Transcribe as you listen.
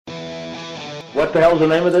What the hell's the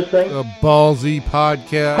name of this thing? The Ballzy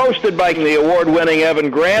podcast. Hosted by the award-winning Evan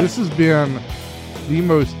Grant. This has been the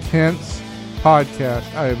most tense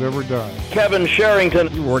podcast I have ever done. Kevin Sherrington.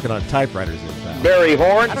 You're working on typewriters this time. Barry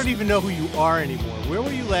Horn. I don't even know who you are anymore. Where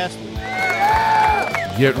were you last week?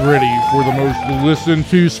 Get ready for the most listened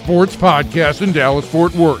to sports podcast in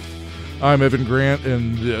Dallas-Fort Worth. I'm Evan Grant,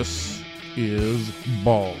 and this is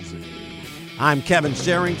Ballzy. I'm Kevin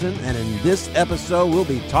Sherrington, and in this episode, we'll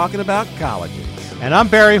be talking about colleges. And I'm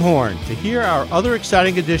Barry Horn. To hear our other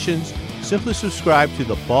exciting editions, simply subscribe to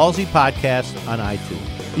the Ballzy Podcast on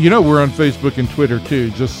iTunes. You know, we're on Facebook and Twitter,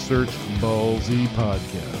 too. Just search Ballzy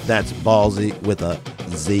Podcast. That's Ballzy with a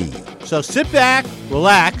Z. So sit back,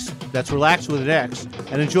 relax, that's relax with an X,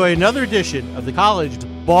 and enjoy another edition of the College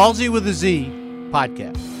Ballzy with a Z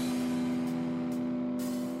podcast.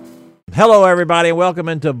 Hello, everybody, and welcome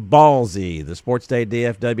into Ballzy, the Sports Day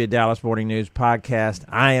DFW Dallas Morning News podcast.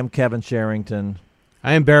 I am Kevin Sherrington.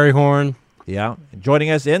 I am Barry Horn. Yeah. Joining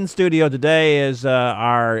us in studio today is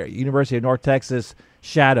our University of North Texas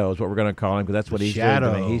shadow, is what we're going to call him, because that's what he's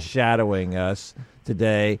doing. He's shadowing us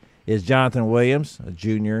today. Is Jonathan Williams, a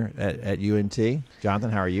junior at UNT.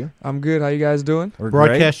 Jonathan, how are you? I'm good. How you guys doing? We're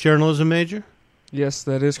Broadcast journalism major? Yes,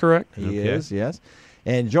 that is correct. He is, yes.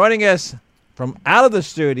 And joining us from out of the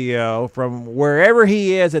studio, from wherever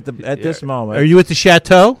he is at this moment. Are you at the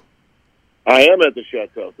Chateau? I am at the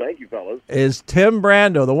Chateau. Thank you, fellas. Is Tim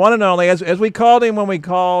Brando, the one and only, as we called him when we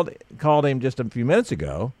called him just a few minutes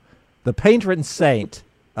ago, the patron saint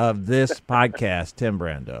of this podcast, Tim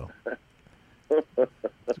Brando.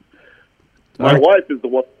 My wife is the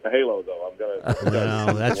one with the halo, though. I'm gonna.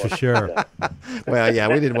 No, that's for sure. Well, yeah,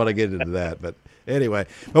 we didn't want to get into that, but anyway.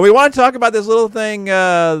 But we want to talk about this little thing,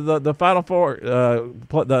 the Final Four,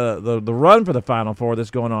 the run for the Final Four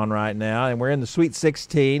that's going on right now, and we're in the Sweet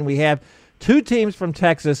 16. We have two teams from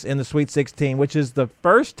Texas in the Sweet 16, which is the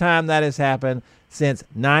first time that has happened since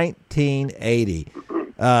 1980.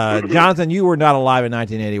 Jonathan, you were not alive in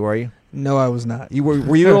 1980, were you? No, I was not.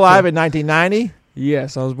 Were you alive in 1990?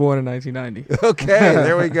 Yes, I was born in 1990. Okay,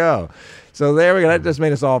 there we go. So there we go. That just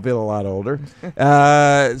made us all feel a lot older.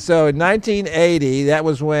 So in 1980, that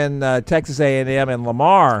was when Texas A&M and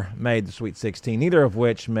Lamar made the Sweet 16, neither of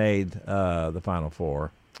which made the Final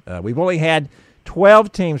Four. We've only had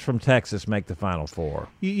 12 teams from Texas make the Final Four.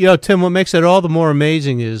 You know, Tim, what makes it all the more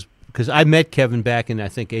amazing is, because I met Kevin back in, I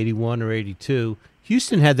think, 81 or 82,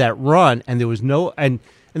 Houston had that run, and there was no –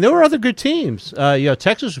 and there were other good teams.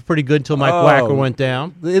 Texas was pretty good until Mike Wacker went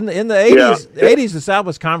down. In the 80s, the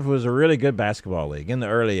Southwest Conference was a really good basketball league in the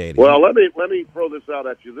early 80s. Well, let me throw this out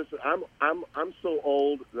at you. I'm so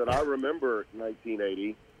old that I remember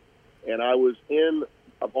 1980, and I was in,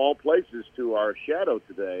 of all places, to our shadow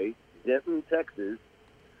today, Denton, Texas,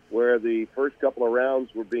 where the first couple of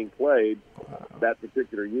rounds were being played that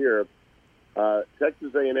particular year.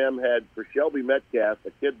 Texas A&M had, for Shelby Metcalf,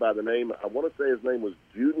 a kid by the name, I want to say his name was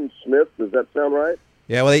Juden Smith. Does that sound right?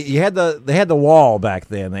 Yeah, well, they had the wall back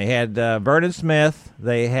then. They had Vernon Smith.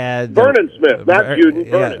 They had Vernon Smith, not Juden.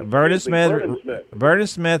 Yeah, Vernon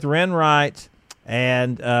Smith, Ren Wright,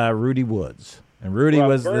 and Rudy Woods. And Rudy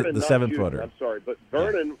was Vernon, the 7-footer. I'm sorry, but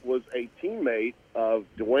Vernon was a teammate of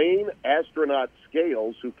Dwayne Astronaut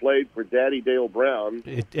Scales, who played for Daddy Dale Brown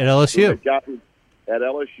At LSU. At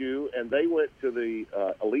LSU, and they went to the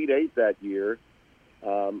Elite Eight that year.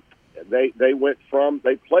 They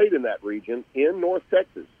played in that region in North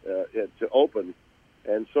Texas to open,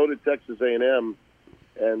 and so did Texas A&M.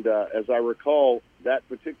 And as I recall, that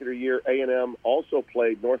particular year, A&M also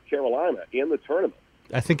played North Carolina in the tournament.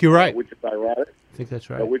 I think you're right. Which is ironic. I think that's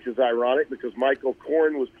right. Which is ironic because Michael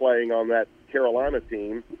Korn was playing on that Carolina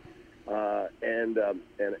team. And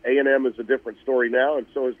A&M is a different story now, and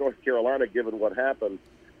so is North Carolina, given what happened.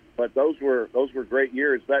 But those were great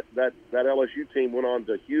years. That LSU team went on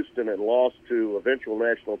to Houston and lost to eventual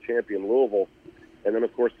national champion Louisville, and then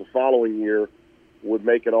of course the following year would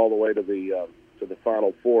make it all the way to the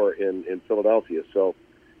Final Four in Philadelphia. So,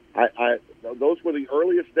 those were the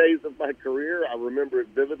earliest days of my career. I remember it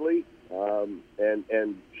vividly. And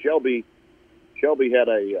Shelby had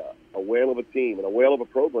a whale of a team and a whale of a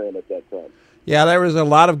program at that time. Yeah, there was a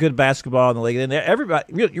lot of good basketball in the league, and everybody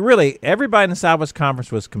in the Southwest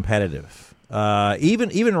Conference was competitive.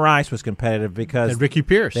 Even Rice was competitive because they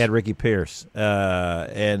had Ricky Pierce.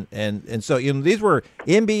 And so these were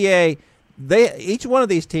NBA. Each one of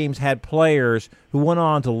these teams had players who went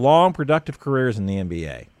on to long, productive careers in the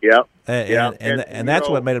NBA. Yeah, and that's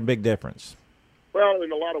what made a big difference. Well,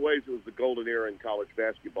 in a lot of ways, it was the golden era in college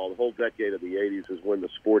basketball. The whole decade of the 80s is when the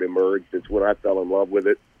sport emerged. It's when I fell in love with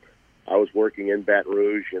it. I was working in Baton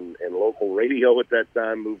Rouge and local radio at that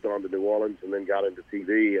time, moved on to New Orleans, and then got into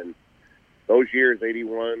TV. And those years,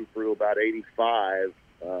 81 through about 85,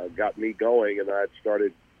 got me going, and I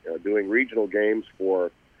started doing regional games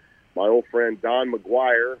for my old friend Don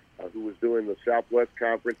McGuire, who was doing the Southwest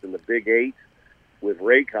Conference and the Big Eight with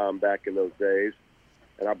Raycom back in those days.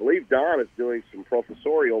 And I believe Don is doing some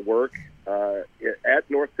professorial work at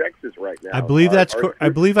North Texas right now. I believe I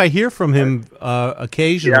believe I hear from him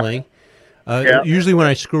occasionally. Usually when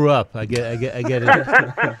I screw up, I get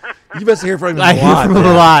it. You must hear from him I hear from him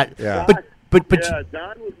a lot. Yeah. But yeah,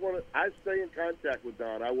 Don was one of. I stay in contact with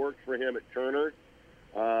Don. I worked for him at Turner,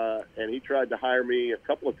 and he tried to hire me a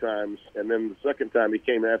couple of times. And then the second time he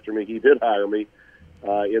came after me, he did hire me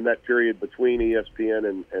in that period between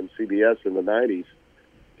ESPN and CBS in the 90s.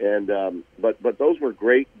 And but those were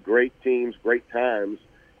great teams, great times,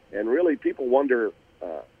 and really people wonder.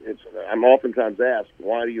 I'm oftentimes asked,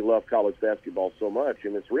 why do you love college basketball so much?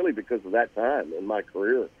 And it's really because of that time in my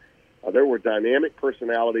career. There were dynamic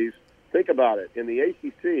personalities. Think about it. In the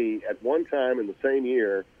ACC, at one time in the same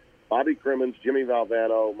year, Bobby Crimmins, Jimmy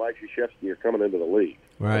Valvano, Mike Krzyzewski are coming into the league.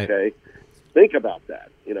 Right. Okay. Think about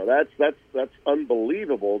that. You know, that's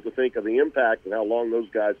unbelievable to think of the impact and how long those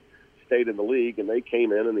guys stayed in the league, and they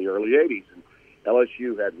came in the early 80s. And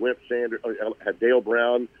LSU had Wimp Sanders, had Dale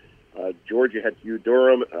Brown. Georgia had Hugh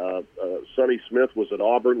Durham. Sonny Smith was at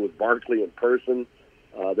Auburn with Barkley in person.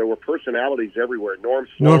 There were personalities everywhere. Norm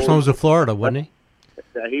Sloan was in Florida, wasn't he?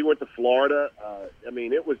 He went to Florida. I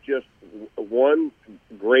mean, it was just one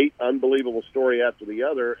great, unbelievable story after the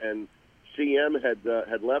other. And CM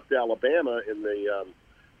had left Alabama in the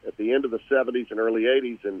at the end of the 70s and early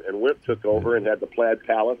 80s, and Wimp took over and had the Plaid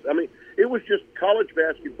Palace. I mean, it was just college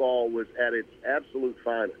basketball was at its absolute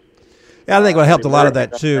finest. Yeah, I think what helped a lot of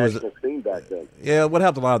that too was back then. Yeah, what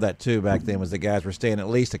helped a lot of that too back then was the guys were staying at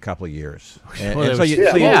least a couple of years, and, Well, and they so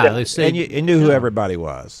was- they stayed- you knew who everybody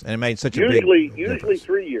was, and it made such a big Usually difference.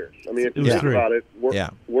 3 years. I mean, if you was think three. about it,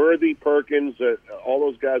 Yeah. Worthy, Perkins, all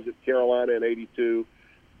those guys at Carolina in '82.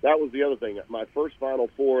 That was the other thing. My first Final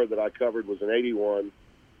Four that I covered was in '81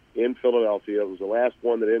 in Philadelphia. It was the last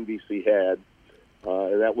one that NBC had,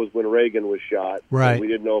 and that was when Reagan was shot. Right. And we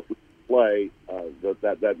didn't know if we could play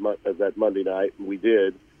that Monday night, and we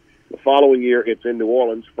did. The following year, it's in New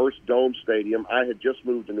Orleans, first Dome Stadium. I had just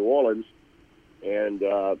moved to New Orleans, and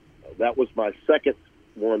that was my second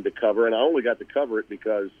one to cover, and I only got to cover it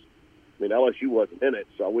because, I mean, LSU wasn't in it,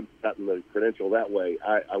 so I wouldn't have gotten the credential that way.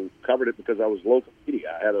 I covered it because I was local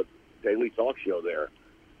media. I had a daily talk show there.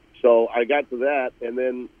 So I got to that, and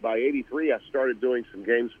then by '83, I started doing some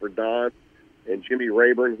games for Don and Jimmy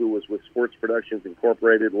Rayburn, who was with Sports Productions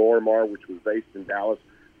Incorporated, Lorimar, which was based in Dallas.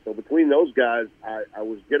 So between those guys, I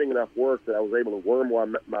was getting enough work that I was able to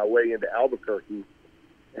worm my way into Albuquerque.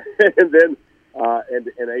 And then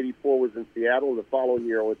and '84 was in Seattle. The following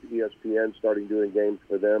year I went to ESPN, starting doing games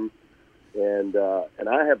for them. And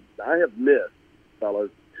I have missed,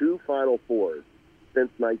 fellas, 2 Final Fours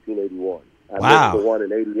since 1981. I Wow. missed the one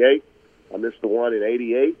in '88, I missed the one in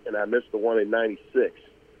 '88, and I missed the one in '96.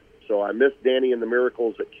 So I missed Danny and the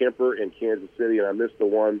Miracles at Kemper in Kansas City, and I missed the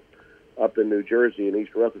one up in New Jersey in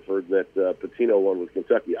East Rutherford that Patino won with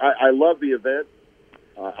Kentucky. I love the event.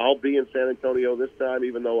 I'll be in San Antonio this time,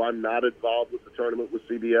 even though I'm not involved with the tournament with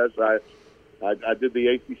CBS. I did the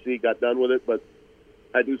ACC, got done with it, but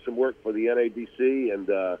I do some work for the NABC and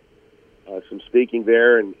some speaking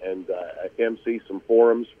there, and MC some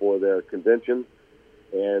forums for their convention.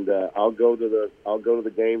 And I'll go to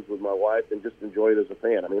the games with my wife and just enjoy it as a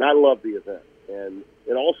fan. I mean, I love the event, and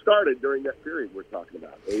it all started during that period we're talking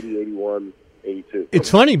about, 80, 81, 82. It's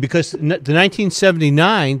funny because the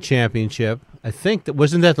 1979 championship, I think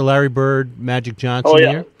wasn't that the Larry Bird, Magic Johnson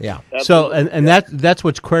year? Yeah. So and that's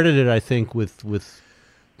what's credited, I think, with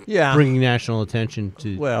Yeah. bringing national attention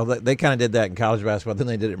to. Well, they kind of did that in college basketball. Then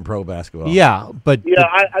they did it in pro basketball. Yeah, but Yeah,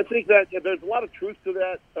 I think that there's a lot of truth to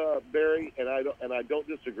that, Barry, and I don't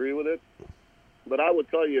disagree with it. But I would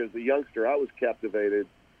tell you, as a youngster, I was captivated.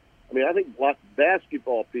 I mean, I think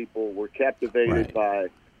basketball people were captivated by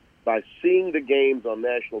seeing the games on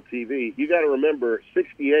national TV. You got to remember,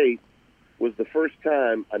 '68 was the first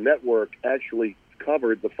time a network actually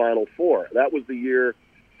covered the Final Four. That was the year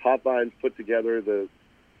Hot Vines put together the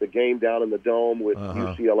game down in the Dome with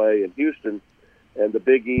UCLA and Houston, and the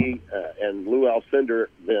Big E and Lou Alcindor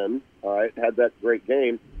then had that great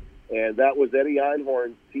game, and that was Eddie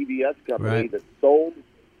Einhorn's TBS company that sold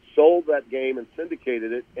that game and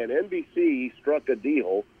syndicated it, and NBC struck a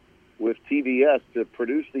deal with TBS to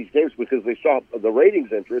produce these games because they saw the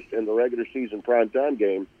ratings interest in the regular season primetime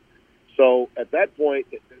game. So at that point,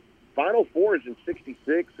 Final Fours in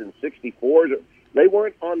 '66 and '64, they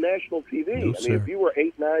weren't on national TV. No, I mean, sir. if you were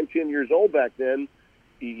 8, 9, 10 years old back then,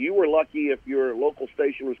 you were lucky if your local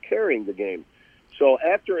station was carrying the game. So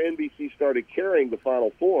after NBC started carrying the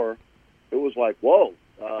Final Four, it was like, whoa.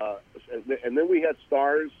 And then we had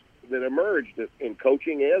stars that emerged in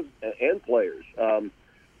coaching and players.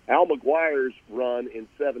 Al McGuire's run in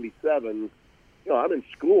 '77, I'm in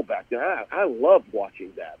school back then. I loved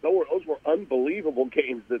watching that. Those were unbelievable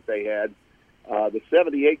games that they had. The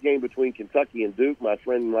 '78 game between Kentucky and Duke, my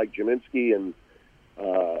friend Mike Jaminski and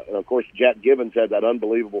of course, Jack Gibbons had that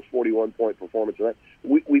unbelievable 41-point performance. And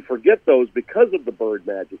we forget those because of the Bird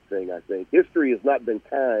Magic thing, I think. History has not been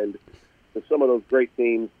kind to some of those great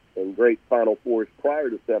teams and great Final Fours prior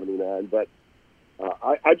to '79. But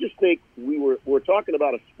I just think we're talking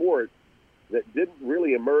about a sport that didn't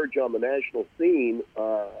really emerge on the national scene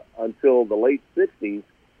until the late '60s.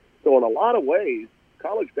 So in a lot of ways,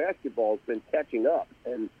 college basketball has been catching up.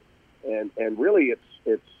 And really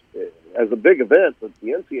it's as a big event, the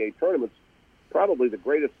NCAA Tournament's probably the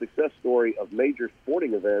greatest success story of major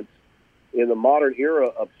sporting events in the modern era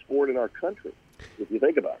of sport in our country, if you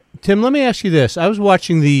think about it. Tim, let me ask you this. I was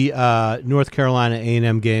watching the North Carolina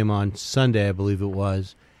A&M game on Sunday, I believe it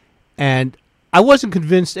was, and I wasn't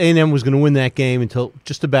convinced A&M was going to win that game until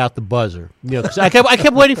just about the buzzer. 'Cause I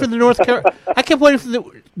kept waiting for the North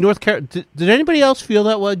Carolina. Did anybody else feel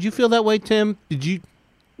that way? Did you feel that way, Tim? Did you?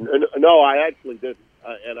 No, I actually didn't,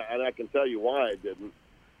 and I can tell you why I didn't.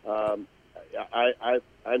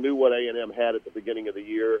 I knew what A&M had at the beginning of the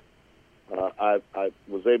year. I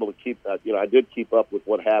was able to keep, I did keep up with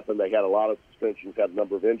what happened. They had a lot of suspensions, had a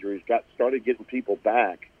number of injuries, started getting people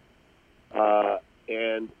back,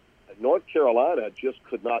 and North Carolina just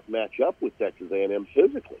could not match up with Texas A&M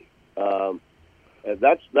physically. And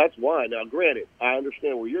that's why. Now, granted, I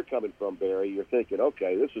understand where you're coming from, Barry. You're thinking,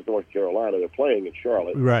 okay, this is North Carolina. They're playing in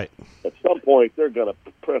Charlotte. Right. At some point, they're going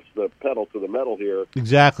to press the pedal to the metal here.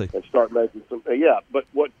 Exactly. And start making some. Yeah, but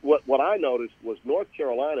what I noticed was North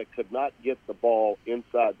Carolina could not get the ball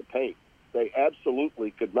inside the paint. They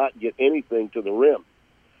absolutely could not get anything to the rim.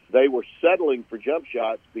 They were settling for jump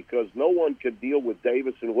shots because no one could deal with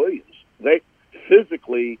Davis and Williams. They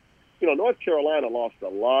physically. North Carolina lost a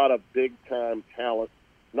lot of big-time talent,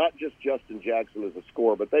 not just Justin Jackson as a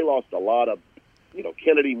scorer, but they lost a lot of,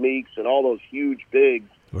 Kennedy Meeks and all those huge bigs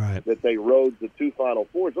that they rode the two Final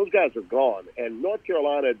Fours. Those guys are gone, and North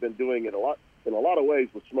Carolina had been doing it in a lot of ways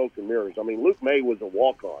with smoke and mirrors. I mean, Luke May was a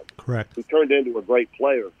walk-on. Correct. Who turned into a great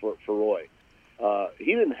player for Roy.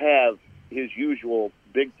 He didn't have his usual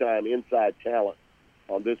big-time inside talent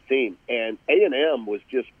on this team, and A&M was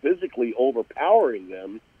just physically overpowering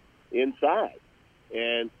them inside.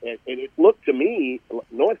 And it looked to me,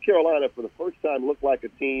 North Carolina for the first time looked like a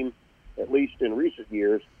team, at least in recent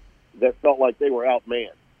years, that felt like they were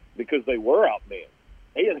outmanned because they were outmanned.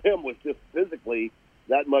 A&M was just physically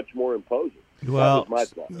that much more imposing. Well, that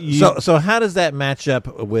was my thought. So how does that match up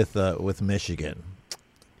with Michigan?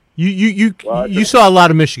 You saw a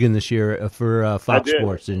lot of Michigan this year for Fox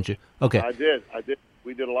Sports, didn't you? Okay. I did.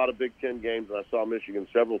 We did a lot of Big Ten games, and I saw Michigan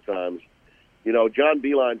several times. John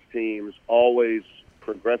Beilein's teams always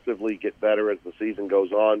progressively get better as the season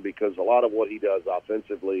goes on because a lot of what he does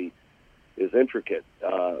offensively is intricate,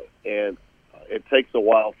 and it takes a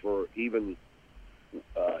while for even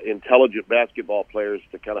intelligent basketball players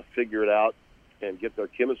to kind of figure it out and get their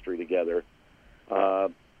chemistry together.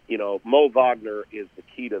 Mo Wagner is the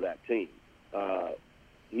key to that team.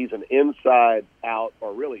 He's an inside-out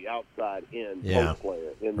or really outside-in post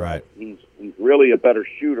player. Right. He's really a better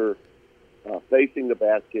shooter facing the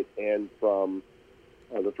basket and from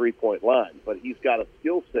the three-point line. But he's got a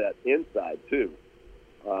skill set inside, too.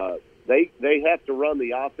 They have to run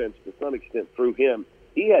the offense to some extent through him.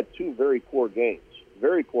 He had two very poor games.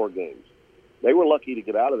 They were lucky to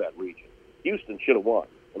get out of that region. Houston should have won.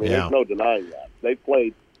 I mean, there's no denying that.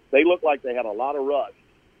 They looked like they had a lot of rust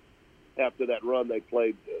after that run they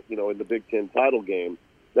played, in the Big Ten title game.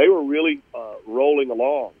 They were really rolling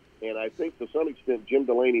along. And I think to some extent, Jim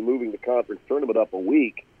Delaney moving the conference tournament up a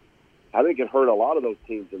week, I think it hurt a lot of those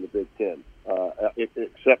teams in the Big Ten,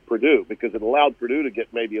 except Purdue, because it allowed Purdue to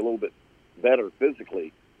get maybe a little bit better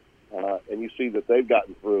physically. And you see that they've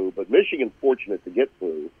gotten through. But Michigan's fortunate to get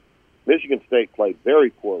through. Michigan State played very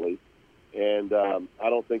poorly. And I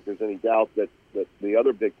don't think there's any doubt that the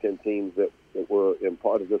other Big Ten teams that were in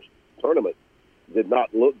part of this tournament did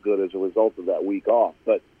not look good as a result of that week off.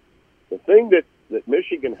 But the thing that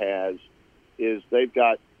Michigan has is they've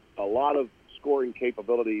got a lot of scoring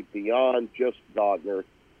capability beyond just Wagner.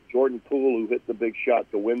 Jordan Poole, who hit the big shot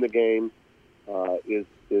to win the game. is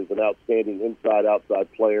an outstanding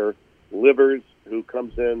inside-outside player. Livers, who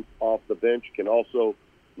comes in off the bench, can also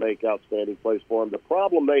make outstanding plays for him. The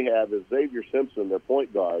problem they have is Xavier Simpson, their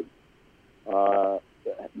point guard.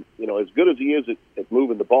 As good as he is at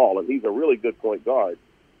moving the ball, and he's a really good point guard,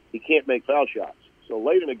 he can't make foul shots. So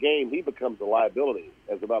late in the game, he becomes a liability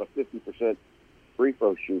as about a 50% free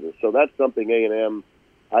throw shooter. So that's something A&M,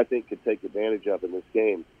 I think, could take advantage of in this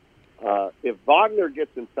game. If Wagner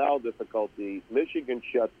gets in foul difficulty, Michigan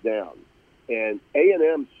shuts down, and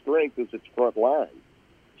A&M's strength is its front line.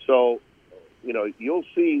 So, you'll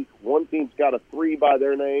see one team's got a 3 by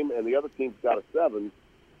their name, and the other team's got a 7.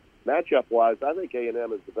 Matchup-wise, I think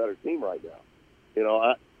A&M is the better team right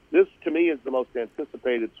now. This, to me, is the most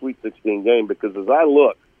anticipated Sweet 16 game because as I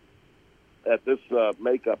look at this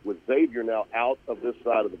makeup with Xavier now out of this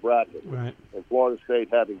side of the bracket, Right. and Florida State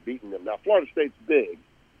having beaten them. Now, Florida State's big.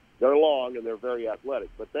 They're long, and they're very athletic.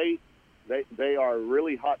 But they are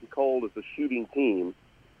really hot and cold as a shooting team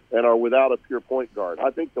and are without a pure point guard.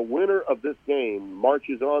 I think the winner of this game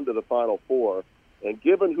marches on to the Final Four, and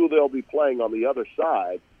given who they'll be playing on the other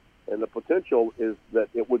side, and the potential is that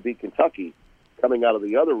it would be Kentucky coming out of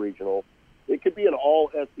the other regional, it could be an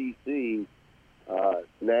all-SEC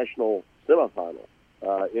national semifinal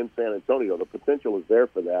in San Antonio. The potential is there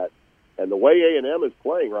for that. And the way A&M is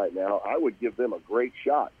playing right now, I would give them a great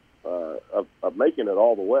shot of making it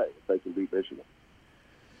all the way if they can beat Michigan.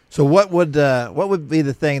 So what would be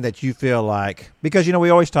the thing that you feel like, because we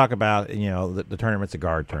always talk about the tournament's a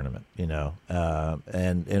guard tournament,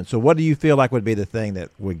 and so what do you feel like would be the thing that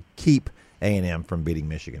would keep A&M from beating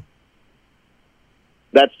Michigan?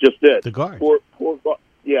 That's just it. The guards.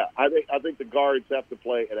 Yeah, I think the guards have to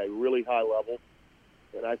play at a really high level,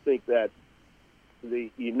 and I think that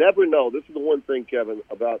you never know. This is the one thing, Kevin,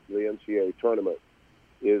 about the NCAA tournament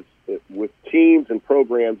is with teams and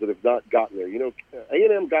programs that have not gotten there.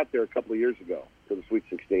 A&M got there a couple of years ago to the Sweet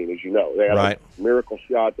 16, as you know. They had a miracle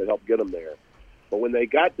shot that helped get them there. But when they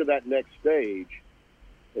got to that next stage,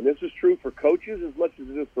 and this is true for coaches as much as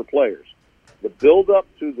it is for players, the build-up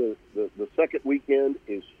to the second weekend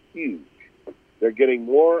is huge. They're getting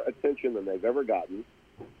more attention than they've ever gotten.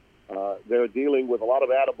 They're dealing with a lot of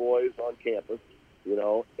attaboys on campus,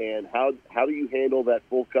 and how do you handle that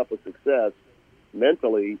full cup of success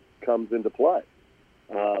mentally comes into play.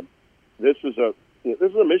 This is a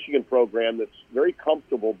Michigan program that's very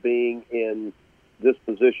comfortable being in this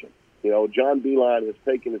position. John Beilein has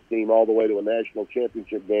taken his team all the way to a national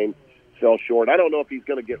championship game, fell short. I don't know if he's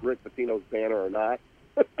going to get Rick Pitino's banner or not,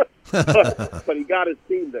 but he got his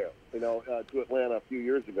team there, to Atlanta a few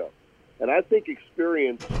years ago. And I think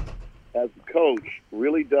experience as a coach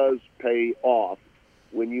really does pay off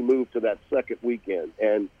when you move to that second weekend.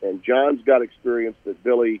 And John's got experience that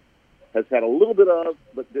Billy has had a little bit of,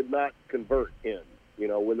 but did not convert in,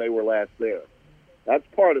 when they were last there. That's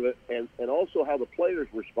part of it, and also how the players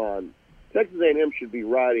respond. Texas A&M should be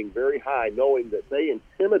riding very high, knowing that they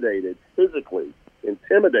physically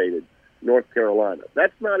intimidated North Carolina.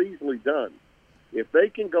 That's not easily done. If they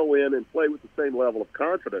can go in and play with the same level of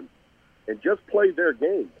confidence and just play their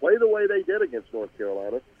game, play the way they did against North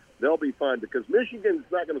Carolina, they'll be fine because Michigan's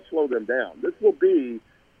not going to slow them down. This will be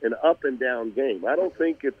an up-and-down game. I don't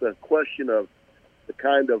think it's a question of the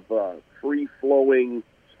kind of free-flowing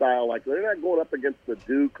style. Like, they're not going up against the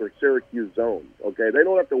Duke or Syracuse zone, okay? They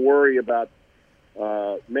don't have to worry about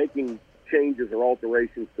making changes or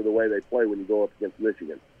alterations to the way they play when you go up against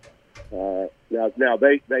Michigan. Now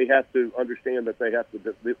they have to understand that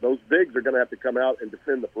those bigs are going to have to come out and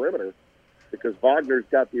defend the perimeter because Wagner's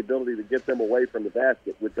got the ability to get them away from the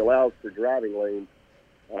basket, which allows for driving lanes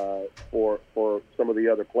for some of the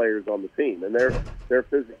other players on the team, and they're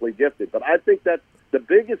physically gifted. But I think that the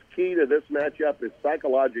biggest key to this matchup is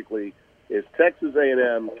psychologically, is Texas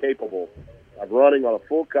A&M capable of running on a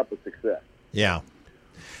full cup of success? Yeah.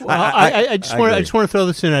 Well, I just want to throw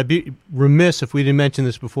this in. I'd be remiss if we didn't mention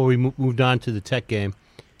this before we moved on to the Tech game,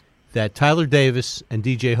 that Tyler Davis and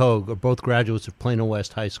DJ Hogue are both graduates of Plano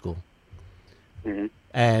West High School. Mm-hmm.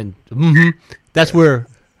 And that's where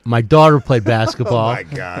my daughter played basketball. Oh, my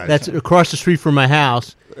gosh. That's across the street from my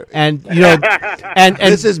house. And, and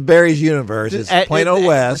this is Barry's universe. It's Plano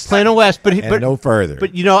West. Plano West, but no further.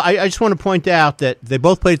 But, I just want to point out that they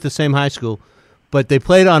both played at the same high school, but they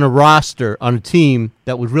played on a roster, on a team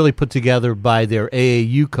that was really put together by their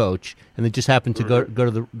AAU coach, and they just happened to go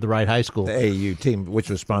to the right high school. The AAU team, which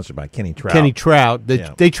was sponsored by Kenny Trout.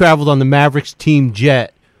 They traveled on the Mavericks team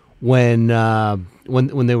jet when they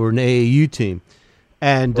were an AAU team,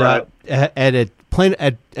 and at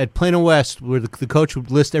Plano West, where the coach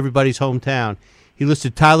would list everybody's hometown, he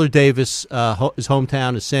listed Tyler Davis, his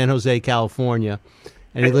hometown is San Jose, California,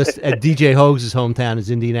 and he listed DJ Hogues' hometown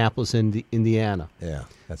is Indianapolis, Indiana. Yeah,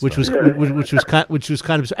 that's which funny. was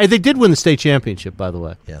kind of. And they did win the state championship, by the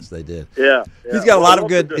way. Yes, they did. Yeah. He's got a lot of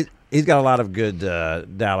good. He's got a lot of good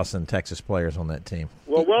Dallas and Texas players on that team.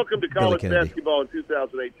 Well, welcome to college Kennedy. basketball in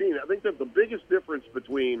 2018. I think that the biggest difference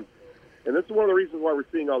between, and this is one of the reasons why we're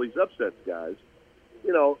seeing all these upsets, guys.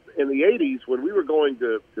 You know, in the 80s, when we were going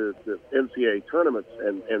to NCAA tournaments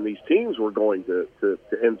and these teams were going to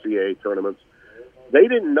NCAA tournaments, they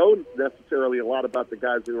didn't know necessarily a lot about the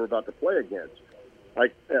guys they were about to play against.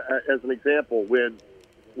 Like, as an example, when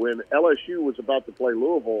LSU was about to play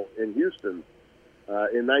Louisville in Houston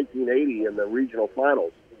in 1980 in the regional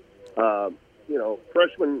finals, you know,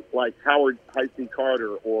 freshmen like Howard Heisey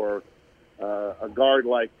Carter or a guard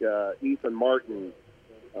like Ethan Martin,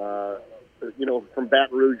 you know, from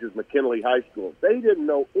Baton Rouge's McKinley High School, they didn't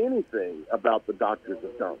know anything about the Doctors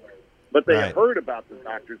of Dunk, but they had heard about the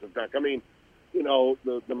Doctors of Dunk. I mean, you know,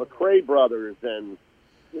 the McRae brothers and,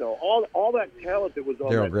 you know, all that talent that was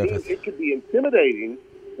on Daryl that Griffith. team. It could be intimidating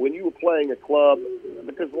when you were playing a club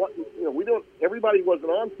because, you know, everybody wasn't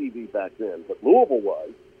on TV back then, but Louisville was,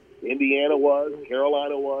 Indiana was,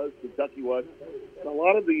 Carolina was, Kentucky was. And a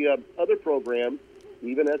lot of the other programs,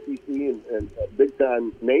 even SEC and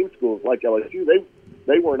big-time name schools like LSU,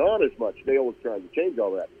 they weren't on as much. Dale was trying to change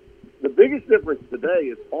all that. The biggest difference today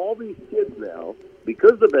is all these kids now,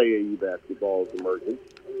 because of AAU basketball is emerging,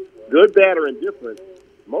 good, bad, or indifferent,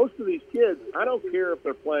 most of these kids, I don't care if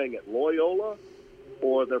they're playing at Loyola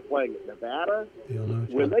or they're playing at Nevada,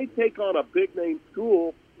 when they take on a big-name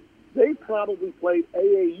school, they probably played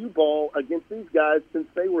AAU ball against these guys since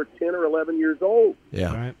they were 10 or 11 years old.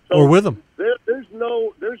 Yeah. Right. So Or with them. There's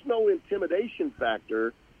no intimidation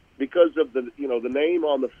factor because of the name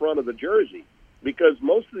on the front of the jersey, because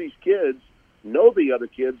most of these kids know the other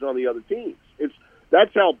kids on the other teams.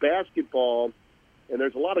 That's how basketball, and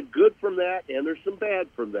there's a lot of good from that, and there's some bad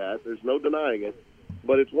from that. There's no denying it,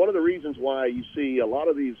 but it's one of the reasons why you see a lot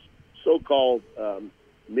of these so-called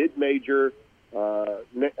mid-major,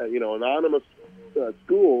 anonymous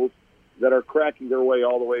schools that are cracking their way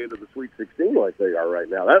all the way into the Sweet 16 like they are right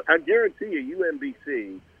now. I guarantee you,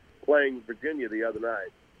 UMBC playing Virginia the other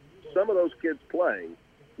night, some of those kids playing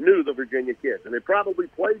knew the Virginia kids, and they probably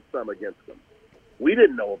played some against them. We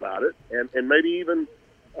didn't know about it, and maybe even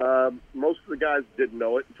most of the guys didn't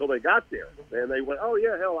know it until they got there. And they went, oh,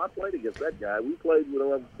 yeah, hell, I played against that guy. We played when I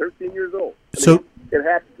was 13 years old. It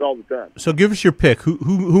happens all the time. So give us your pick.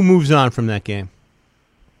 Who moves on from that game?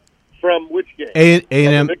 From which game?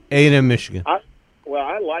 A&M Michigan. I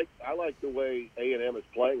like the way A&M is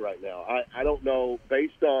playing right now. I don't know,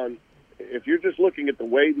 based on if you're just looking at the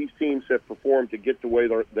way these teams have performed to get to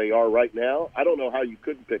where they are right now, I don't know how you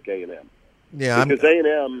couldn't pick A&M. Yeah, because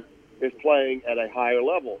A&M is playing at a higher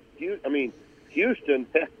level. Houston,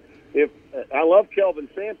 if I love Kelvin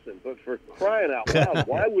Sampson, but for crying out loud,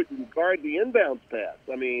 why wouldn't you guard the inbounds pass?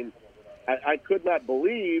 I mean, I could not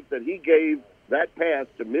believe that he gave that pass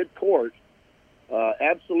to midcourt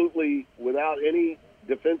absolutely without any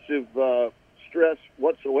defensive stress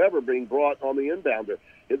whatsoever being brought on the inbounder.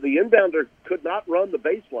 The inbounder could not run the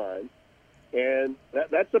baseline, and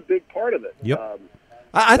that's a big part of it. Yep.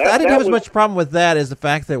 I didn't have as much problem with that as the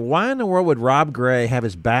fact that why in the world would Rob Gray have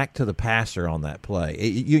his back to the passer on that play?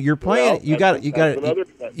 You're playing. Well,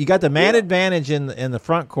 you got the man advantage in the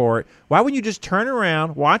front court. Why wouldn't you just turn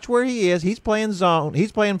around, watch where he is? He's playing zone.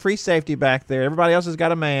 He's playing free safety back there. Everybody else has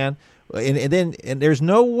got a man. And there's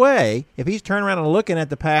no way if he's turning around and looking at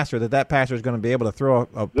the passer that passer is going to be able to throw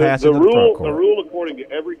a pass into the front court. The rule, according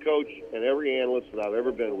to every coach and every analyst that I've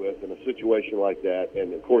ever been with in a situation like that,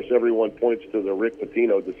 and of course everyone points to the Rick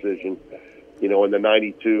Pitino decision, in the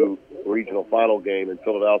 '92 regional final game in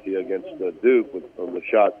Philadelphia against Duke on the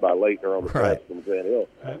shot by Leitner on the pass from Van Hill.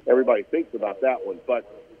 Everybody thinks about that one, but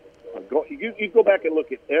you go back and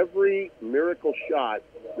look at every miracle shot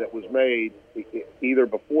that was made either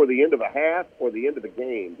before the end of a half or the end of the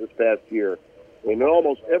game this past year. And in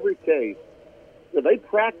almost every case, they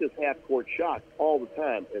practice half-court shots all the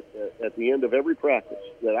time at the end of every practice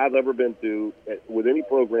that I've ever been to with any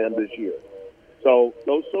program this year. So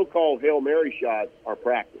those so-called Hail Mary shots are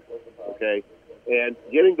practice, okay? And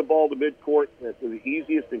getting the ball to midcourt in the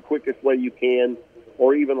easiest and quickest way you can,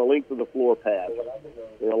 or even a length of the floor pass,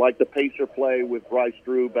 like the Pacer play with Bryce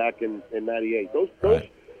Drew back in '98.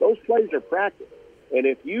 Those plays are practice. And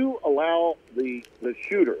if you allow the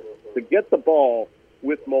shooter to get the ball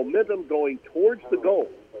with momentum going towards the goal,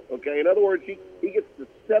 okay, in other words, he gets to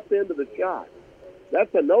step into the shot, that's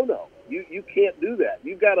a no-no. You can't do that.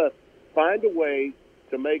 You've got to find a way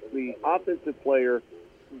to make the offensive player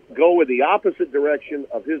go in the opposite direction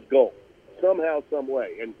of his goal somehow, some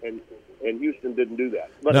way, and Houston didn't do that.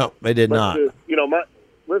 But, no, they did not.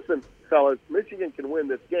 Listen, fellas, Michigan can win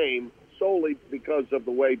this game solely because of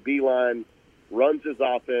the way Beeline runs his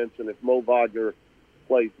offense, and if Mo Wagner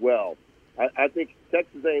plays well. I think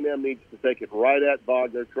Texas A&M needs to take it right at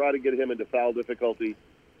Wagner, try to get him into foul difficulty,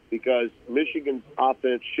 because Michigan's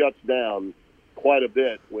offense shuts down quite a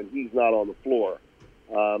bit when he's not on the floor.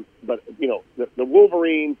 But, the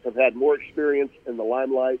Wolverines have had more experience in the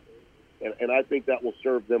limelight, and I think that will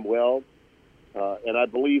serve them well. And I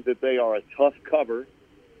believe that they are a tough cover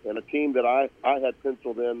and a team that I had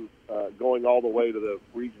penciled in going all the way to the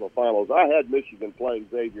regional finals. I had Michigan playing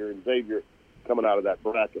Xavier, and Xavier coming out of that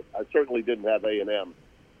bracket. I certainly didn't have A&M.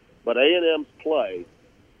 But A&M's play,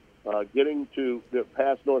 getting to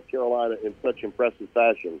past North Carolina in such impressive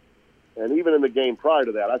fashion, and even in the game prior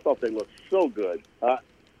to that, I thought they looked so good.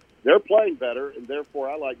 They're playing better, and therefore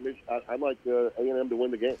I like A&M to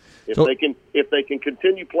win the game if they can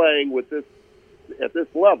continue playing with this at this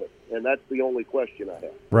level, and that's the only question I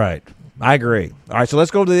have. Right, I agree. All right, so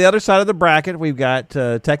let's go to the other side of the bracket. We've got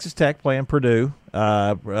Texas Tech playing Purdue.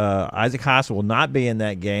 Isaac Haas will not be in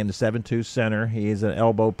that game. The 7'2" center, he has an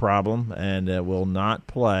elbow problem and will not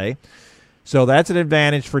play. So that's an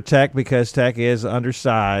advantage for Tech because Tech is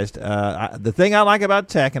undersized. The thing I like about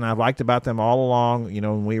Tech, and I've liked about them all along,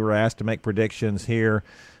 when we were asked to make predictions here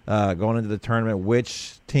going into the tournament,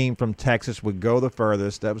 which team from Texas would go the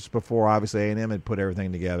furthest. That was before, obviously, A&M had put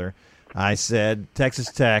everything together. I said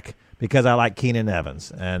Texas Tech because I like Keenan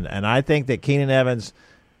Evans. And I think that Keenan Evans,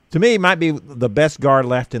 to me, might be the best guard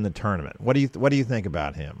left in the tournament. What do you think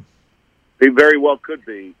about him? He very well could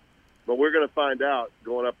be, but we're going to find out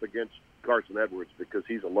going up against Carson Edwards because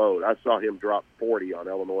he's a load. I saw him drop 40 on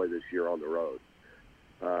Illinois this year on the road.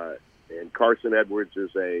 And Carson Edwards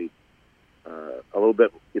is a little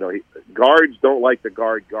bit, guards don't like to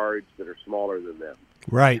guards that are smaller than them.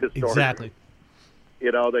 Right, exactly.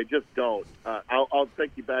 They just don't. I'll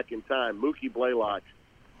take you back in time. Mookie Blaylock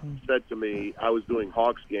said to me, I was doing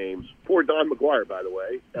Hawks games, for Don McGuire, by the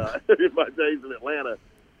way, in my days in Atlanta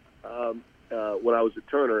when I was at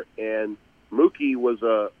Turner, and Mookie was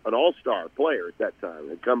an all-star player at that time.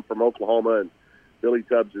 Had come from Oklahoma and Billy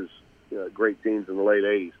Tubbs' great teams in the late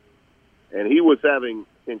 80s. And he was having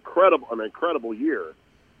an incredible year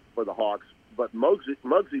for the Hawks. But Muggsy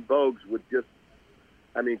Bogues would just,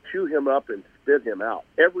 chew him up and spit him out.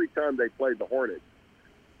 Every time they played the Hornets,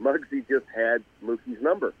 Muggsy just had Mookie's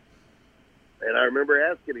number. And I remember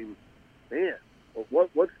asking him, man,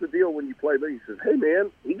 what's the deal when you play me? He says, hey,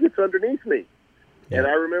 man, he gets underneath me. Yeah. And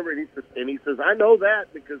I remember, and he says, I know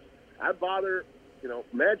that because I bother,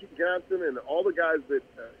 Magic Johnson and all the guys that,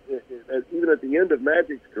 even at the end of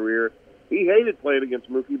Magic's career, he hated playing against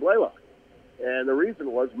Mookie Blaylock. And the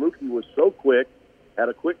reason was Mookie was so quick, had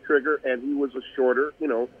a quick trigger, and he was a shorter,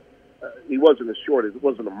 he wasn't as short as, it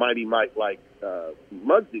wasn't a mighty Mike like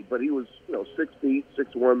Muggsy, but he was, 6 feet,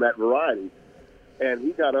 6'1", that variety. And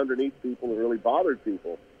he got underneath people and really bothered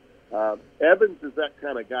people. Evans is that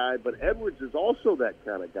kind of guy, but Edwards is also that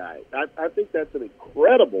kind of guy. I think that's an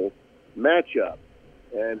incredible matchup.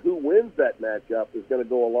 And who wins that matchup is going to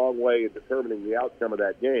go a long way in determining the outcome of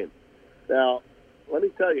that game. Now, let me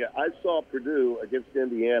tell you, I saw Purdue against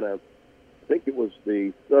Indiana. I think it was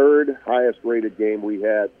the third highest-rated game we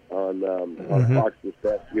had on Fox this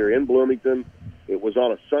past year in Bloomington. It was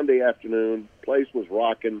on a Sunday afternoon. Place was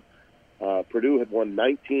rocking. Purdue had won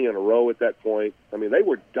 19 in a row at that point. They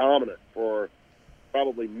were dominant for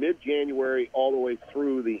probably mid-January all the way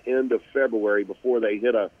through the end of February before they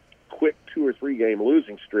hit a quick 2 or 3 game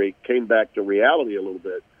losing streak, came back to reality a little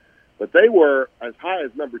bit. But they were as high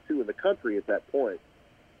as number 2 in the country at that point.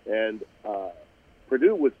 And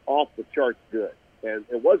Purdue was off the charts good. And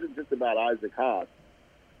it wasn't just about Isaac Haas,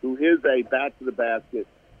 who is a back-to-the-basket,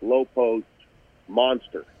 low-post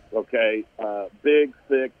monster. Okay, big,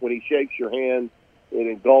 thick. When he shakes your hand, it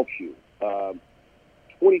engulfs you.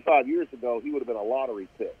 25 years ago, he would have been a lottery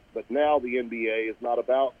pick. But now the NBA is not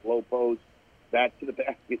about low post, back to the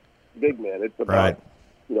basket, big men. It's about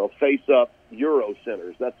face up Euro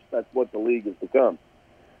centers. That's what the league has become.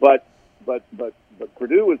 But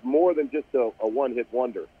Purdue is more than just a one hit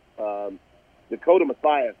wonder. Dakota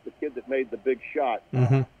Mathias, the kid that made the big shot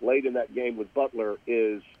late in that game with Butler,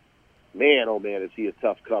 is. Man, oh man, is he a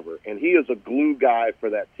tough cover. And he is a glue guy for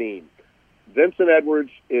that team. Vincent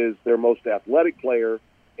Edwards is their most athletic player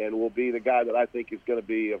and will be the guy that I think is going to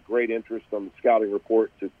be of great interest on the scouting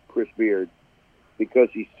report to Chris Beard because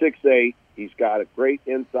he's 6'8". He's got a great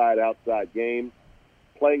inside-outside game.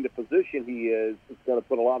 Playing the position he is, it's going to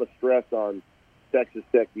put a lot of stress on Texas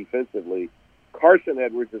Tech defensively. Carson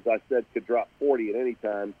Edwards, as I said, could drop 40 at any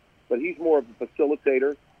time, but he's more of a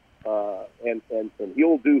facilitator, and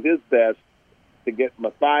he'll do his best to get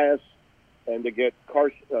Matthias and to get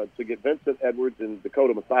Vincent Edwards and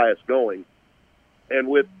Dakota Matthias going. And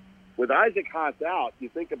with Isaac Haas out, you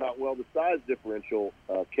think about, well, the size differential,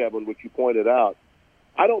 Kevin, which you pointed out.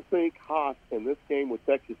 I don't think Haas in this game with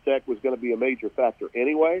Texas Tech was going to be a major factor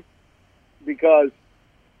anyway, because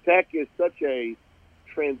Tech is such a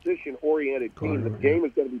transition-oriented team. The game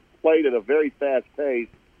is going to be played at a very fast pace.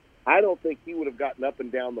 I don't think he would have gotten up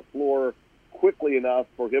and down the floor quickly enough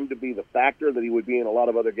for him to be the factor that he would be in a lot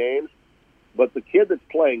of other games. But the kid that's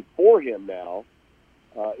playing for him now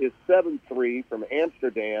is 7'3" from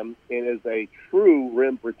Amsterdam and is a true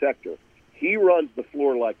rim protector. He runs the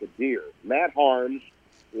floor like a deer. Matt Harms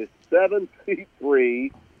is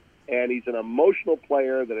 7'3", and he's an emotional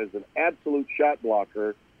player that is an absolute shot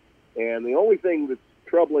blocker. And the only thing that's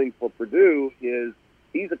troubling for Purdue is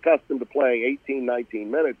he's accustomed to playing 18,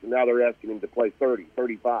 19 minutes, and now they're asking him to play 30,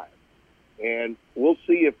 35. And we'll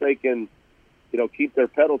see if they can, keep their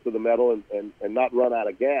pedal to the metal and not run out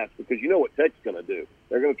of gas, because you know what Tech's going to do.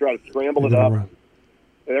 They're going to try to scramble it up. And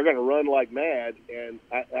they're going to run like mad, and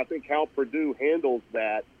I think how Purdue handles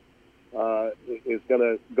that is going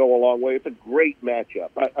to go a long way. It's a great matchup.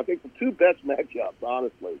 I think the two best matchups,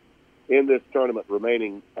 honestly, in this tournament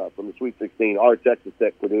remaining from the Sweet 16 are Texas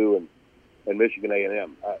Tech, Purdue, and Michigan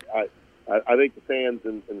A&M. I think the fans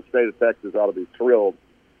in the state of Texas ought to be thrilled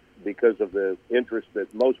because of the interest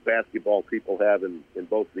that most basketball people have in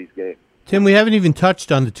both of these games. Tim, we haven't even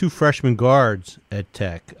touched on the two freshman guards at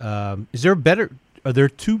Tech. Are there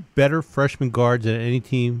two better freshman guards than any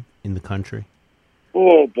team in the country?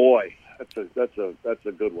 Oh boy, that's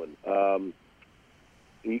a good one.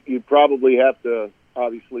 You'd probably have to.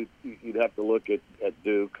 Obviously, you'd have to look at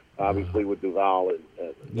Duke, obviously with Duval,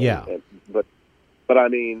 but I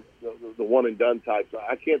mean the one and done types.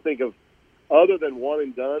 I can't think of other than one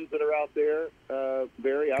and dones that are out there,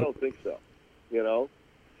 Barry. I don't think so.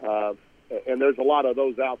 And there's a lot of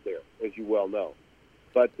those out there, as you well know.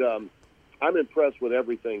 But I'm impressed with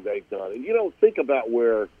everything they've done. And think about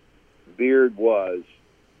where Beard was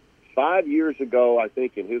 5 years ago. I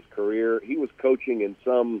think in his career, he was coaching in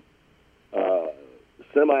some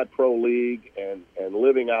semi-pro league and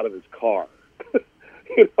living out of his car.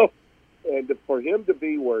 And for him to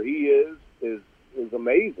be where he is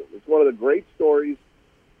amazing. It's one of the great stories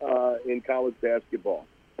in college basketball.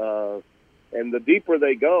 And the deeper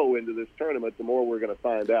they go into this tournament, the more we're going to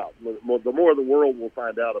find out. The more the world will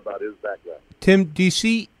find out about his background. Tim, do you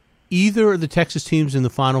see either of the Texas teams in the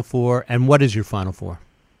Final Four, and what is your Final Four?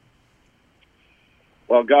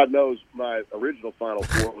 Well, God knows my original Final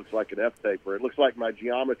Four looks like an F paper. It looks like my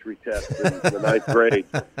geometry test in the ninth grade.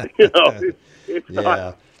 It's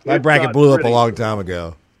not. My bracket blew up a long time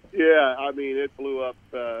ago. Yeah, I mean, it blew up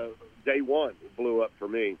day one. It blew up for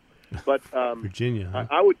me. But Virginia. Huh?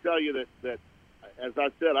 I would tell you that, as I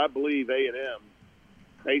said, I believe A&M,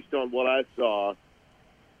 based on what I saw,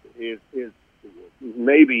 is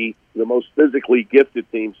maybe the most physically gifted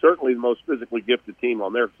team, certainly the most physically gifted team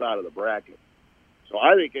on their side of the bracket. So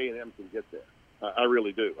I think A&M can get there. I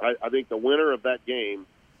really do. I think the winner of that game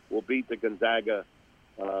will beat the Gonzaga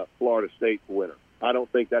Florida State winner. I don't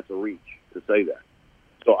think that's a reach to say that.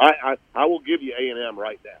 So I will give you A&M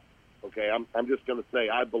right now. Okay, I'm just going to say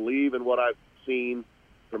I believe in what I've seen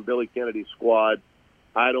from Billy Kennedy's squad.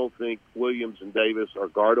 I don't think Williams and Davis are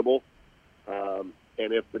guardable. And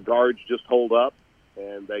if the guards just hold up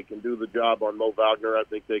and they can do the job on Mo Wagner, I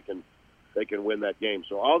think they can win that game.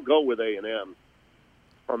 So I'll go with A&M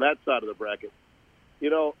on that side of the bracket.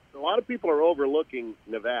 A lot of people are overlooking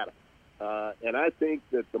Nevada. And I think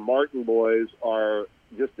that the Martin boys are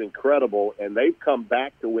just incredible, and they've come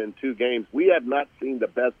back to win 2 games. We have not seen the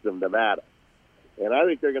best of Nevada. And I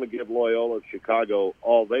think they're going to give Loyola Chicago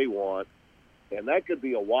all they want. And that could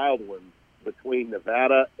be a wild one between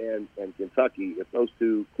Nevada and Kentucky if those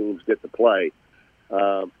two teams get to play.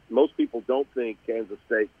 Most people don't think Kansas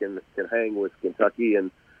State can hang with Kentucky,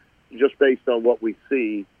 and just based on what we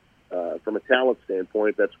see from a talent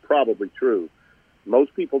standpoint, that's probably true.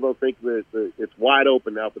 Most people don't think that it's wide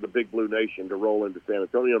open now for the Big Blue Nation to roll into San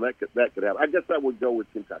Antonio. That could happen. I guess I would go with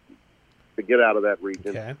Kentucky to get out of that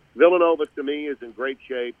region. Okay. Villanova, to me, is in great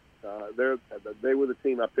shape. They were the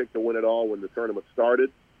team I picked to win it all when the tournament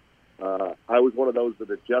started. I was one of those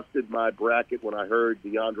that adjusted my bracket when I heard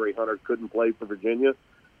DeAndre Hunter couldn't play for Virginia.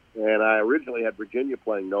 And I originally had Virginia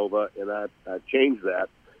playing Nova, and I changed that.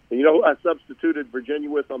 And you know who I substituted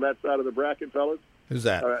Virginia with on that side of the bracket, fellas? Who's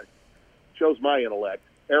that? Shows my intellect.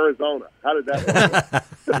 Arizona. How did that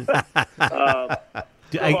work?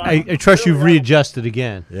 I trust you've readjusted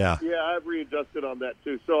again. Yeah. Yeah, I've readjusted on that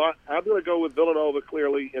too. So I'm going to go with Villanova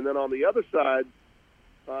clearly, and then on the other side,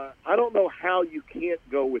 I don't know how you can't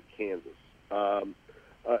go with Kansas.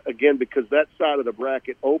 Again, because that side of the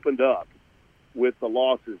bracket opened up with the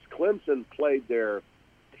losses. Clemson played their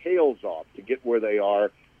tails off to get where they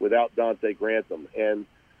are without Dante Grantham, and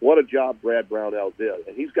what a job Brad Brownell did.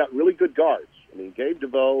 And he's got really good guards. I mean, Gabe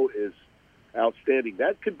DeVoe is outstanding.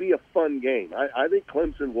 That could be a fun game. I think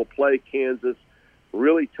Clemson will play Kansas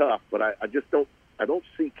really tough, but I just don't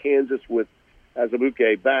see Kansas with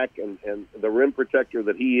Azubuike back and the rim protector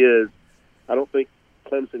that he is. I don't think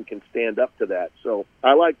Clemson can stand up to that. So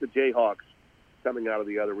I like the Jayhawks coming out of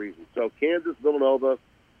the other region. So Kansas, Villanova,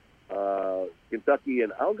 Kentucky,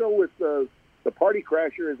 and I'll go with the party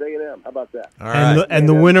crasher is A&M. How about that? All right. And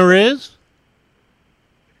the winner is?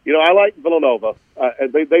 You know, I like Villanova.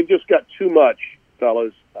 They've just got too much,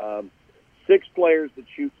 fellas. 6 players that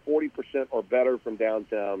shoot 40% or better from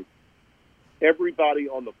downtown. Everybody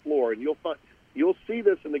on the floor, and you'll see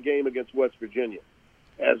this in the game against West Virginia.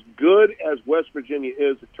 As good as West Virginia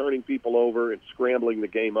is at turning people over and scrambling the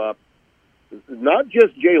game up, not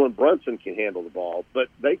just Jalen Brunson can handle the ball, but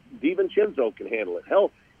DiVincenzo can handle it.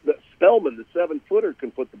 Hell, Spellman, the 7-footer,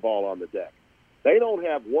 can put the ball on the deck. They don't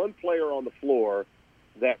have one player on the floor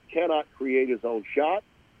that cannot create his own shot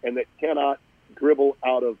and that cannot dribble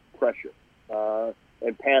out of pressure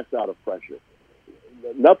and pass out of pressure.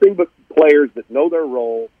 Nothing but players that know their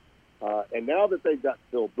role. And now that they've got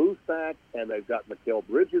Phil Booth back and they've got Mikal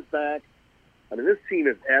Bridges back, I mean, this team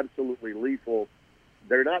is absolutely lethal.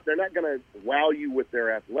 They're not going to wow you with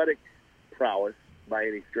their athletic prowess by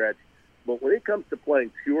any stretch, but when it comes to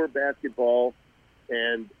playing pure basketball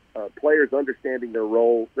and players understanding their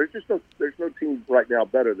role, there's no team right now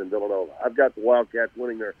better than Villanova. I've got the Wildcats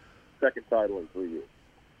winning their second title in 3 years.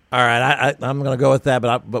 All right, I'm going to go with that,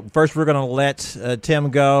 but first we're going to let Tim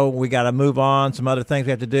go. We got to move on. Some other things we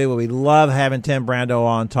have to do. But we love having Tim Brando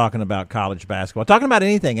on talking about college basketball, talking about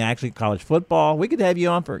anything actually, college football. We could have you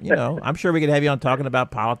on for, I'm sure we could have you on talking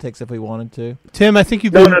about politics if we wanted to. Tim, I think you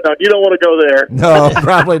No, you don't want to go there. No,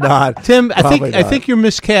 probably not. Tim, I think you're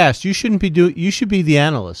miscast. You shouldn't be You should be the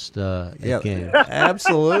analyst at games.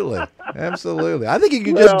 Absolutely. I think you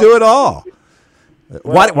can just do it all.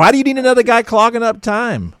 Why do you need another guy clogging up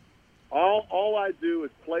time? All I do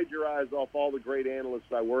is plagiarize off all the great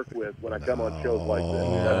analysts I work with when I come on shows like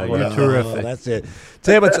this. You're terrific. That's it.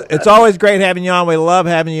 Tim, it's always great having you on. We love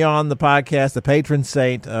having you on the podcast, the patron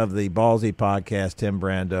saint of the Ballzy podcast, Tim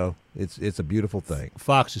Brando. It's a beautiful thing.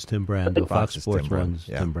 Fox is Tim Brando. Fox Sports Tim runs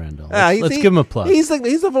Brando. Tim Brando. Let's give him a plug. He's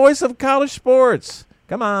the voice of college sports.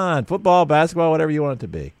 Come on, football, basketball, whatever you want it to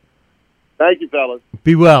be. Thank you, fellas.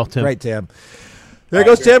 Be well, Tim. Great, Tim. There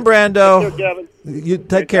goes Tim Brando. Take care, Kevin. You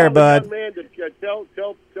take care, bud. Man, tell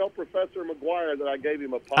Professor McGuire that I gave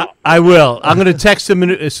him a pop. I will. I'm going to text him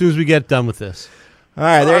as soon as we get done with this. All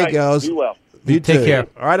right, there he goes. Be well. You take too. care.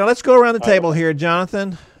 All right, now let's go around the table here,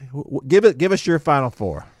 Jonathan. Give us your Final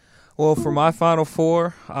Four. Well, for my Final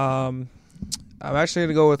Four, I'm actually going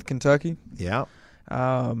to go with Kentucky. Yeah.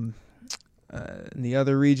 In the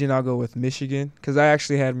other region, I'll go with Michigan because I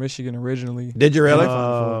actually had Michigan originally. Did you really?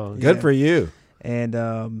 Good for you. And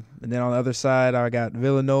then on the other side, I got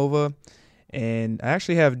Villanova, and I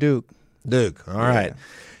actually have Duke. All right.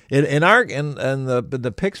 In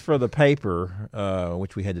the picks for the paper,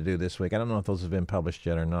 which we had to do this week, I don't know if those have been published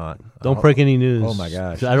yet or not. Don't break any news. Oh my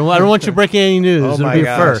gosh! I don't want you breaking any news. Oh It'll my be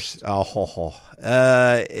gosh! first.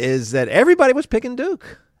 Is that everybody was picking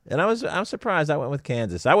Duke, and I was surprised. I went with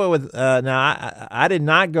Kansas. I went with I did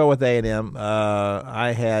not go with A&M.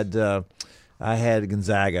 I had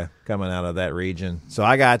Gonzaga coming out of that region, so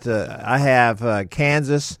I have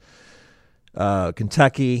Kansas,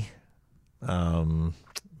 Kentucky,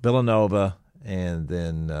 Villanova, and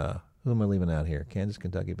then who am I leaving out here? Kansas,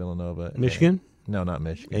 Kentucky, Villanova, Michigan. No, not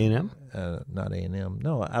Michigan. A&M. Not A&M.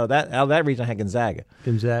 No, out of that region, I had Gonzaga.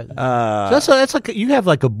 So that's like you have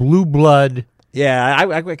like a blue blood. Yeah,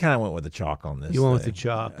 I kind of went with the chalk on this. You went with the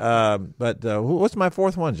chalk. But what's my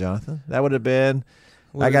fourth one, Jonathan? That would have been.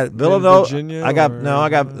 I got Villanova. Virginia, I got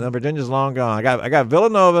Virginia's long gone. I got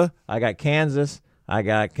Villanova. I got Kansas. I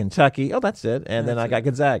got Kentucky. Oh, that's it. And then I got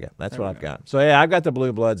Gonzaga. That's what I've got. So yeah, I've got the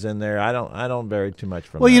blue bloods in there. I don't vary too much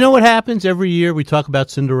from. Well, that. you know what happens every year? We talk about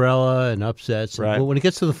Cinderella and upsets. Right. But when it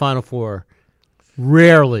gets to the Final Four,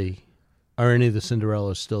 rarely are any of the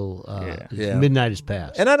Cinderellas still. Midnight is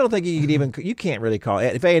past. And I don't think you can't really call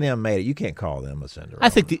it. If A&M made it, you can't call them a Cinderella. I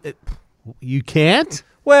think you can't.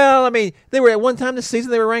 Well, I mean, they were at one time this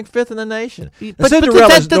season. They were ranked 5th in the nation. But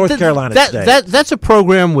Cinderella's North Carolina State. That's a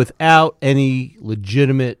program without any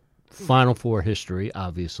legitimate Final Four history,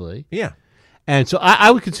 obviously. Yeah. And so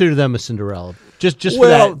I would consider them a Cinderella, just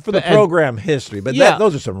well, for for the program history. But Yeah.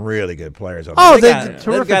 those are some really good players. On Oh, there. they've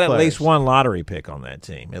They've got at players. least one lottery pick on that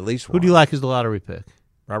team. At least one. Who do you like as the lottery pick?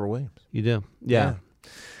 Robert Williams. You do? Yeah.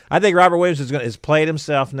 I think Robert Williams has played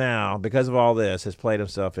himself now because of all this. Has played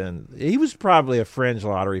himself in. He was probably a fringe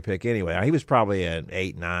lottery pick anyway. He was probably an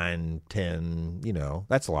 8, 9, 10.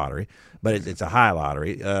 That's a lottery, but it's a high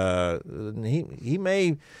lottery. He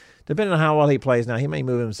may, depending on how well he plays now, he may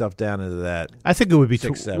move himself down into that. I think it would be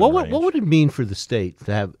 6, 7 what range. would it mean for the state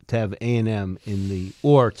to have A&M in the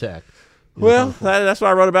or Tech? Well, that's what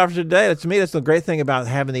I wrote about for today. To me, that's the great thing about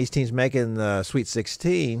having these teams making the Sweet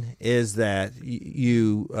 16 is that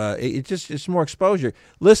it's more exposure.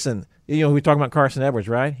 Listen, we were talking about Carson Edwards,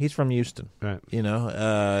 right? He's from Houston, right?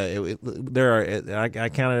 There are. I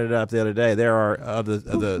counted it up the other day. There are of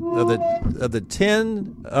the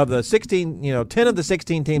 10 of the 16. 10 of the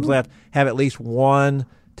 16 teams left have at least one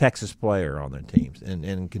Texas player on their teams,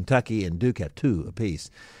 and Kentucky and Duke have 2 apiece.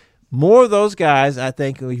 More of those guys, I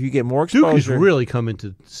think, if you get more exposure. Duke has really come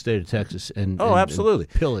into the state of Texas and absolutely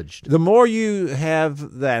and pillaged. The more you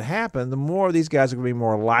have that happen, the more these guys are going to be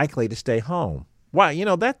more likely to stay home. Why?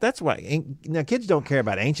 That's why. Now, kids don't care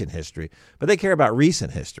about ancient history, but they care about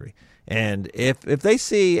recent history. And if they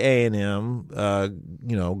see A&M,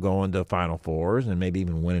 going to Final Fours and maybe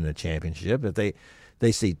even winning a championship, if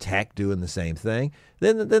they see Tech doing the same thing,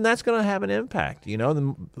 then that's going to have an impact. You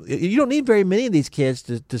don't need very many of these kids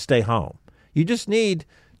to stay home. You just need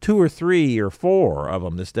 2 or 3 or 4 of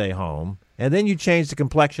them to stay home, and then you change the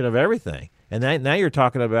complexion of everything. And now you're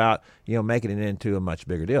talking about making it into a much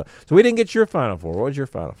bigger deal. So we didn't get your Final Four. What was your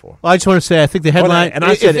Final Four? Well, I just want to say I think the headline.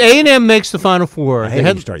 I said if A&M makes the Final Four, I hate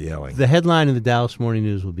when you start yelling. The headline in the Dallas Morning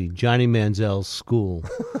News will be Johnny Manziel's school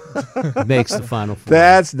makes the Final Four.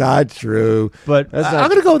 That's not true. But I'm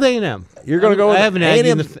going to go with A&M. You're going to go with I have an Aggie.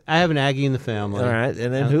 A&M. I have an Aggie in the family. All right,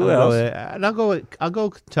 and then who else? I'll go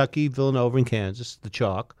Kentucky, Villanova, and Kansas. The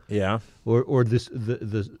chalk. Yeah. Or the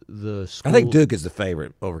school. I think Duke is the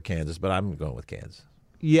favorite over Kansas, but I'm going with Kansas.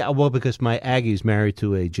 Yeah, well, because my Aggie's married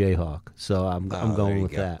to a Jayhawk, so I'm going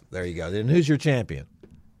with that. There you go. Then who's your champion?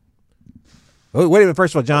 Oh, wait a minute.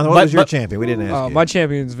 First of all, Jonathan, what was your champion? We didn't ask you. My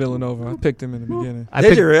champion is Villanova. I picked him in the beginning.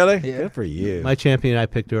 Did you really? Yeah. Good for you. My champion I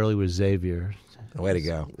picked early was Xavier. Way to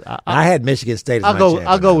go. I had Michigan State as my champion.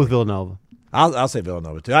 I'll go with Villanova. I'll say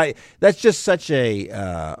Villanova, too. That's just such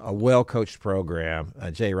a well-coached program.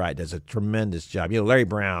 Jay Wright does a tremendous job. Larry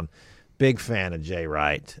Brown, big fan of Jay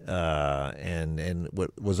Wright, and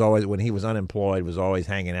was always, when he was unemployed, was always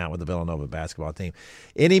hanging out with the Villanova basketball team.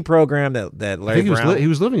 Any program that Larry Brown... he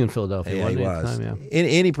was living in Philadelphia. Yeah, he was. Time, yeah.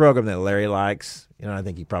 Any program that Larry likes, I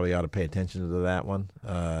think he probably ought to pay attention to that one.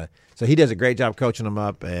 So he does a great job coaching them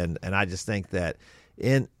up, and I just think that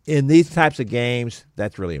in these types of games,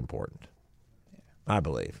 that's really important. I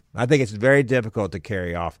believe. I think it's very difficult to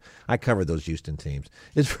carry off. I covered those Houston teams.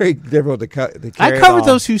 It's very difficult to carry I covered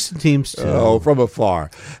those Houston teams too. Oh, from afar.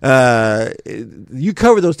 You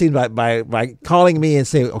covered those teams by calling me and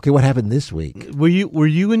saying, "Okay, what happened this week?" Were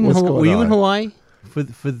you in in Hawaii?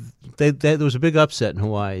 There was a big upset in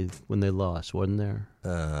Hawaii when they lost, wasn't there?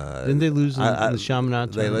 Didn't they lose in the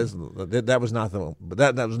Chaminade tournament? That was not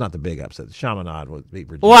that was not the big upset. The Chaminade was beat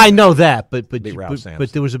Virginia. Well, I know that, but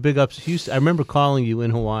there was a big upset. Houston, I remember calling you in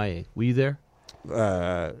Hawaii. Were you there?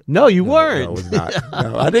 No, you weren't. No, I was not.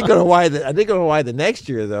 No, I didn't go to Hawaii. I did go to Hawaii the next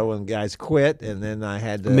year though, when guys quit, and then I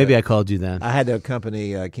had to. Maybe I called you then. I had to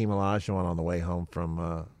accompany Keem Olajuwon on the way home from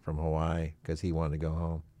Hawaii because he wanted to go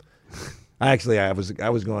home. I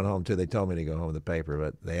was going home too. They told me to go home with the paper,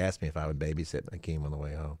 but they asked me if I would babysit Hakeem on the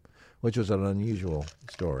way home, which was an unusual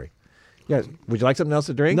story. Yeah, would you like something else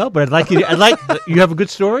to drink? No, but I'd like you you have a good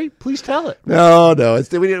story? Please tell it. No,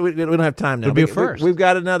 we don't have time now. It'll be a first. We've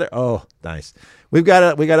got another. Oh, nice. We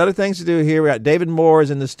got other things to do here. We got David Moore is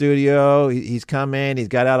in the studio. He's come in. He's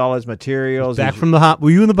got out all his materials. Back from the Were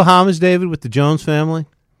you in the Bahamas, David, with the Jones family?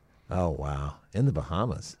 Oh wow. In the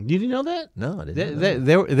Bahamas. You didn't know that? No, I didn't.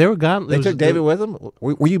 They were gone. They took David with them.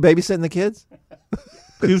 Were you babysitting the kids?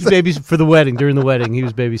 He was for the wedding. During the wedding, he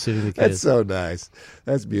was babysitting the kids. That's so nice.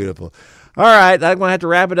 That's beautiful. All right, I'm going to have to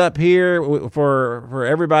wrap it up here for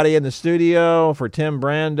everybody in the studio, for Tim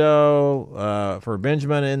Brando, for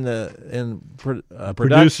Benjamin in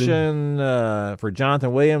production, for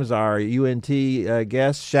Jonathan Williams, our UNT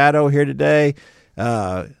guest, Shadow here today.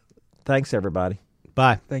 Thanks, everybody.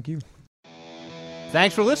 Bye. Thank you.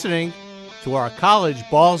 Thanks for listening to our College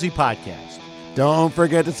Ballzy podcast. Don't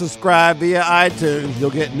forget to subscribe via iTunes.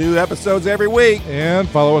 You'll get new episodes every week. And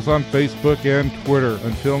follow us on Facebook and Twitter.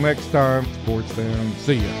 Until next time, sports fans,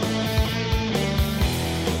 see ya.